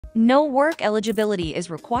No work eligibility is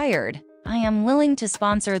required. I am willing to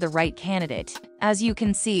sponsor the right candidate. As you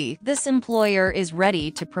can see, this employer is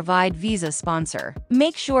ready to provide visa sponsor.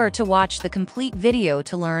 Make sure to watch the complete video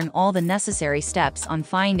to learn all the necessary steps on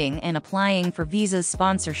finding and applying for visa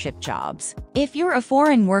sponsorship jobs. If you're a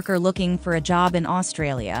foreign worker looking for a job in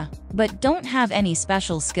Australia, but don't have any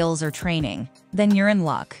special skills or training, then you're in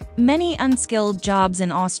luck. Many unskilled jobs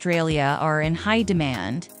in Australia are in high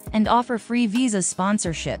demand and offer free visa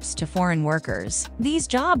sponsorships to foreign workers. These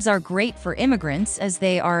jobs are great for immigrants as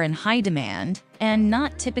they are in high demand and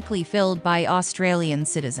not typically filled by Australian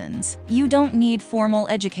citizens. You don't need formal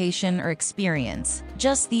education or experience,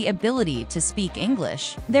 just the ability to speak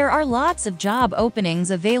English. There are lots of job openings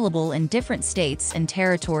available in different states and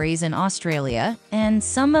territories in Australia, and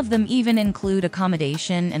some of them even include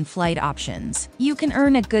accommodation and flight options. You can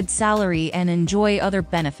earn a good salary and enjoy other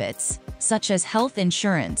benefits, such as health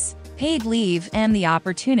insurance, paid leave, and the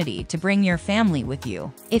opportunity to bring your family with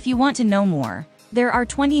you. If you want to know more, there are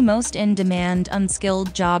 20 most in-demand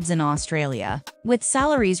unskilled jobs in Australia, with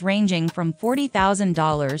salaries ranging from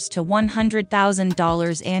 $40,000 to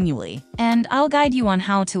 $100,000 annually, and I'll guide you on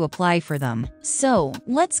how to apply for them. So,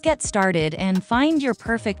 let's get started and find your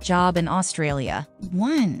perfect job in Australia.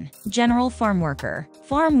 1. General farm worker.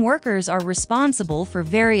 Farm workers are responsible for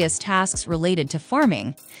various tasks related to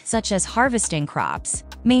farming, such as harvesting crops,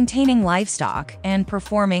 maintaining livestock, and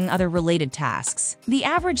performing other related tasks. The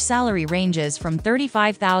average salary ranges from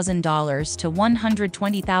 $35,000 to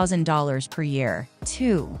 $120,000 per year.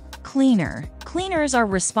 2. Cleaner. Cleaners are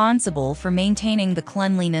responsible for maintaining the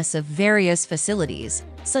cleanliness of various facilities,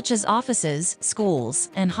 such as offices, schools,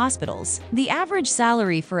 and hospitals. The average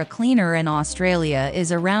salary for a cleaner in Australia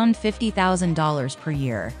is around $50,000 per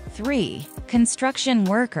year. 3. Construction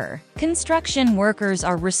worker. Construction workers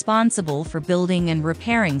are responsible for building and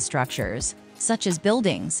repairing structures, such as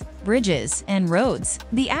buildings, bridges, and roads.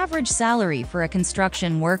 The average salary for a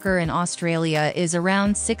construction worker in Australia is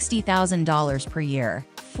around $60,000 per year.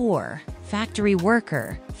 4. Factory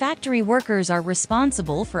worker. Factory workers are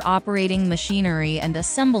responsible for operating machinery and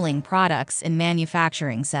assembling products in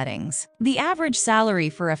manufacturing settings. The average salary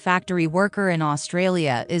for a factory worker in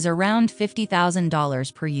Australia is around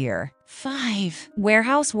 $50,000 per year. 5.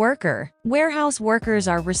 Warehouse worker. Warehouse workers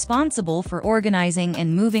are responsible for organizing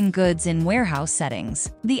and moving goods in warehouse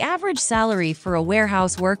settings. The average salary for a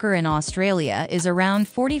warehouse worker in Australia is around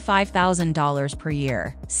 $45,000 per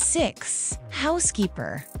year. 6.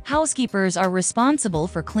 Housekeeper. Housekeepers are responsible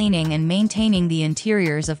for cleaning and maintaining the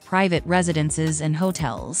interiors of private residences and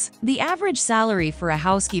hotels. The average salary for a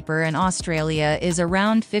housekeeper in Australia is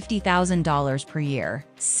around $50,000 per year.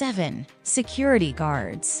 7. Security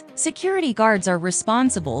guards. Security guards are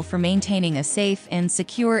responsible for maintaining a safe and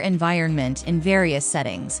secure environment in various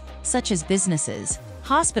settings, such as businesses,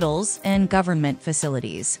 hospitals, and government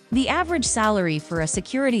facilities. The average salary for a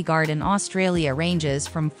security guard in Australia ranges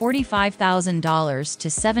from $45,000 to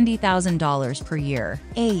 $70,000 per year.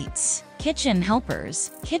 8. Kitchen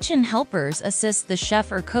helpers. Kitchen helpers assist the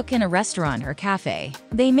chef or cook in a restaurant or cafe.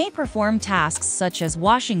 They may perform tasks such as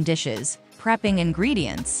washing dishes, prepping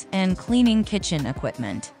ingredients, and cleaning kitchen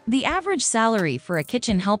equipment. The average salary for a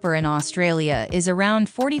kitchen helper in Australia is around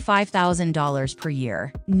 $45,000 per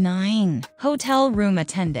year. 9. Hotel room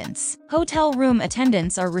attendants. Hotel room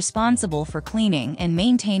attendants are responsible for cleaning and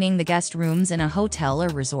maintaining the guest rooms in a hotel or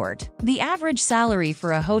resort. The average salary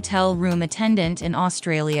for a hotel room attendant in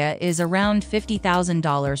Australia is around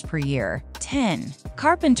 $50,000 per year. 10.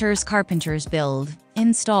 Carpenters. Carpenters build,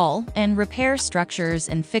 install, and repair structures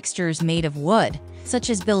and fixtures made of wood, such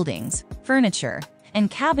as buildings, furniture, and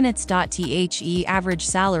cabinets. The average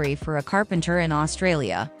salary for a carpenter in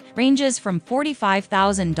Australia ranges from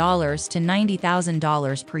 $45,000 to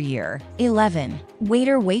 $90,000 per year. 11.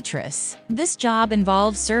 Waiter/waitress. This job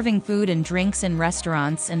involves serving food and drinks in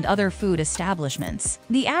restaurants and other food establishments.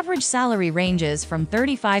 The average salary ranges from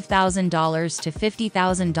 $35,000 to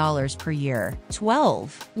 $50,000 per year.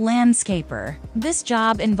 12. Landscaper. This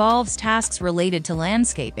job involves tasks related to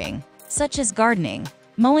landscaping, such as gardening,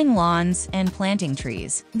 mowing lawns, and planting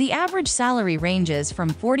trees. The average salary ranges from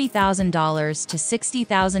 $40,000 to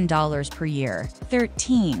 $60,000 per year.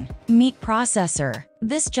 13. Meat processor.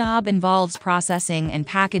 This job involves processing and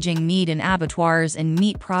packaging meat in abattoirs and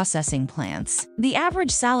meat processing plants. The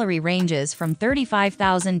average salary ranges from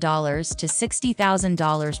 $35,000 to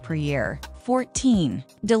 $60,000 per year. 14.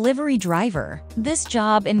 Delivery driver. This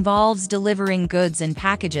job involves delivering goods and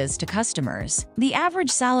packages to customers. The average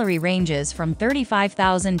salary ranges from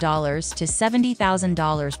 $35,000 to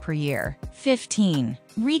 $70,000 per year. 15.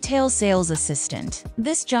 Retail sales assistant.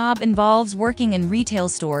 This job involves working in retail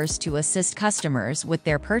stores to assist customers with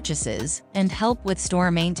their purchases and help with store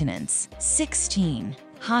maintenance. 16.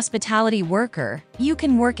 Hospitality worker. You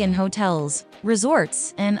can work in hotels,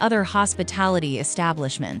 resorts, and other hospitality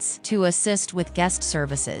establishments to assist with guest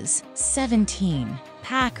services. 17.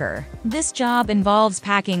 Packer. This job involves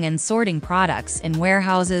packing and sorting products in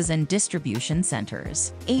warehouses and distribution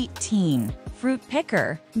centers. 18. Fruit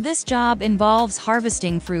picker. This job involves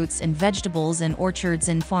harvesting fruits and vegetables in orchards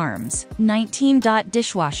and farms. 19.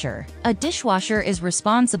 Dishwasher. A dishwasher is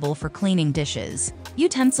responsible for cleaning dishes,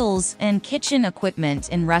 utensils, and kitchen equipment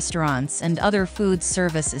in restaurants and other food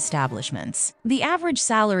service establishments. The average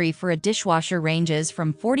salary for a dishwasher ranges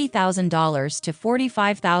from $40,000 to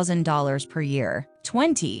 $45,000 per year.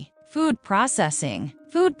 20. Food processing.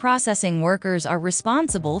 Food processing workers are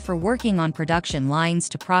responsible for working on production lines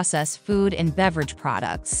to process food and beverage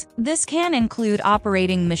products. This can include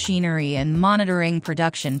operating machinery and monitoring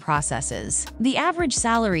production processes. The average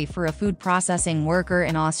salary for a food processing worker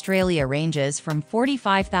in Australia ranges from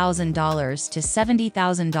 $45,000 to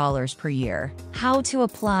 $70,000 per year. How to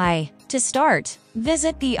apply? To start,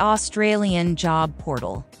 visit the Australian job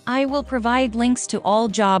portal. I will provide links to all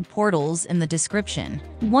job portals in the description.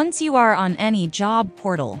 Once you are on any job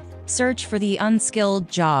portal, search for the unskilled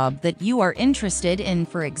job that you are interested in.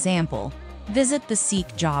 For example, visit the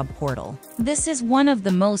Seek job portal. This is one of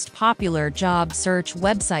the most popular job search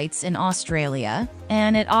websites in Australia,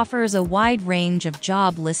 and it offers a wide range of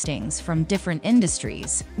job listings from different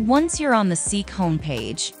industries. Once you're on the Seek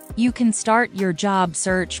homepage, you can start your job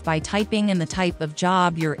search by typing in the type of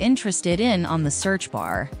job you're interested in on the search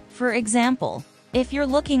bar. For example, if you're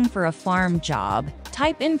looking for a farm job,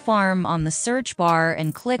 type in farm on the search bar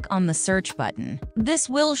and click on the search button. This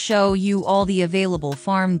will show you all the available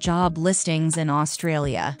farm job listings in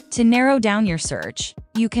Australia. To narrow down your search,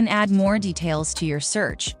 you can add more details to your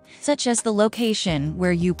search, such as the location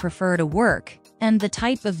where you prefer to work and the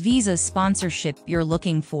type of visa sponsorship you're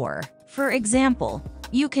looking for. For example,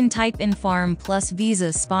 you can type in farm plus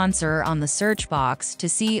visa sponsor on the search box to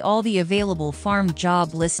see all the available farm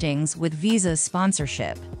job listings with visa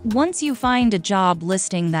sponsorship. Once you find a job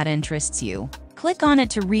listing that interests you, click on it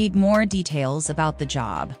to read more details about the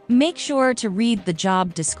job. Make sure to read the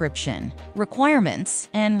job description, requirements,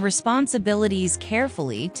 and responsibilities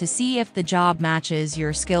carefully to see if the job matches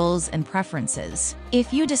your skills and preferences.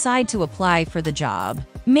 If you decide to apply for the job,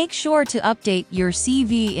 make sure to update your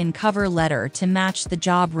CV and cover letter to match the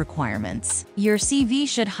job requirements. Your CV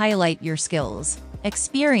should highlight your skills,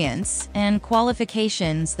 experience, and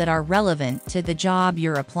qualifications that are relevant to the job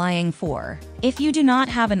you're applying for. If you do not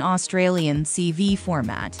have an Australian CV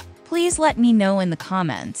format, please let me know in the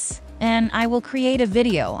comments, and I will create a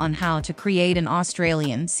video on how to create an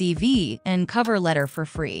Australian CV and cover letter for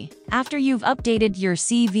free. After you've updated your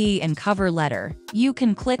CV and cover letter, you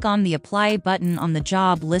can click on the Apply button on the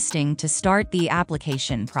job listing to start the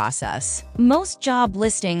application process. Most job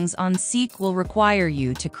listings on Seek will require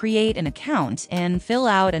you to create an account and fill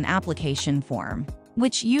out an application form,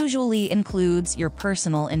 which usually includes your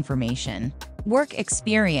personal information, work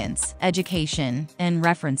experience, education, and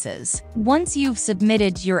references. Once you've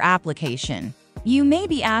submitted your application, you may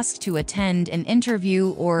be asked to attend an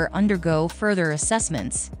interview or undergo further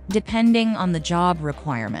assessments, depending on the job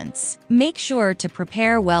requirements. Make sure to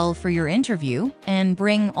prepare well for your interview and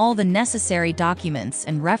bring all the necessary documents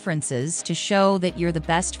and references to show that you're the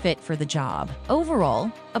best fit for the job.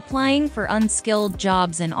 Overall, applying for unskilled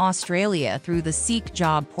jobs in Australia through the Seek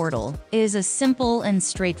job portal is a simple and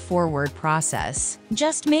straightforward process.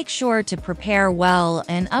 Just make sure to prepare well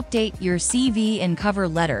and update your CV and cover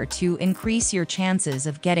letter to increase your chances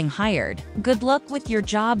of getting hired. Good luck with your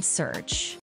job search.